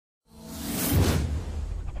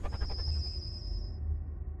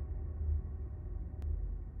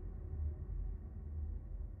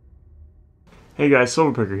Hey guys,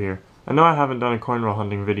 Silverpicker here. I know I haven't done a coin roll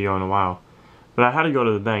hunting video in a while, but I had to go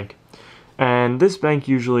to the bank. And this bank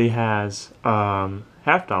usually has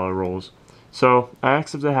half-dollar rolls. So I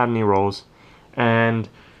asked if they had any rolls, and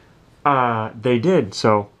they did.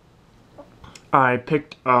 So I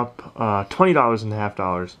picked up $20 in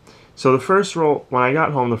half-dollars. So the first roll, when I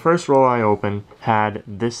got home, the first roll I opened had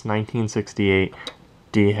this 1968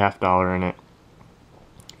 D half-dollar in it.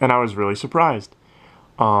 And I was really surprised.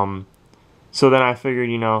 So then I figured,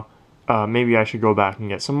 maybe I should go back and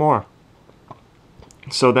get some more.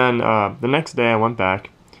 So then the next day I went back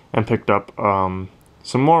and picked up some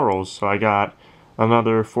more rolls. So I got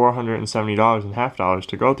another $470 in half-dollars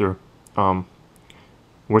to go through,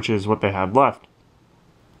 which is what they had left.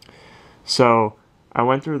 So I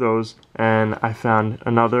went through those and I found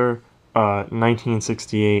another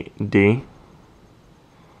 1968 D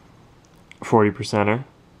 40%er.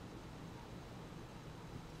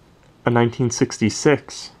 A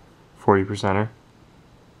 1966 40%er.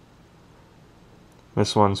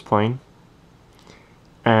 This one's plain.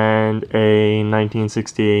 And a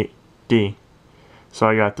 1968 D. So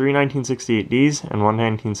I got 3 1968 Ds and 1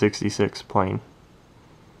 1966 plain.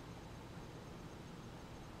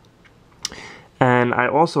 And I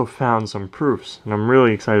also found some proofs, and I'm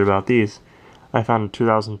really excited about these. I found a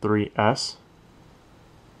 2003 S.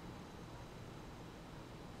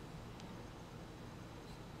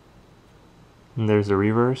 And there's the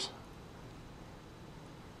reverse.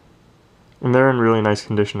 And they're in really nice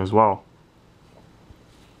condition as well.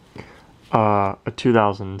 A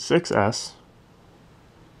 2006 S.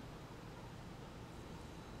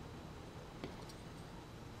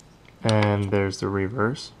 And there's the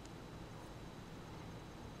reverse.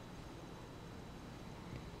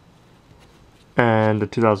 And a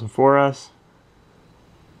 2004 S.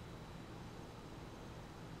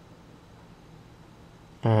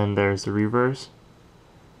 And there's the reverse.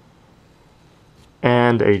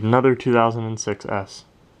 And another 2006 S.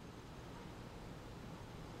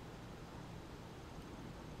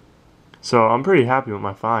 So I'm pretty happy with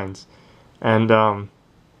my finds. And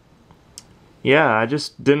yeah, I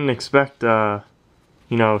just didn't expect to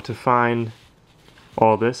find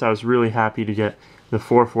all this. I was really happy to get the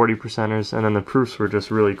 4 40%ers, and then the proofs were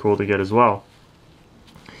just really cool to get as well.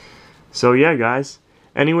 So yeah, guys.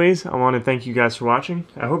 Anyways, I want to thank you guys for watching.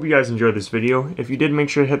 I hope you guys enjoyed this video. If you did, make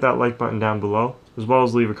sure to hit that like button down below, as well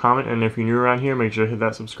as leave a comment, and if you're new around here, make sure to hit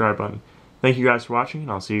that subscribe button. Thank you guys for watching,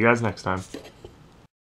 and I'll see you guys next time.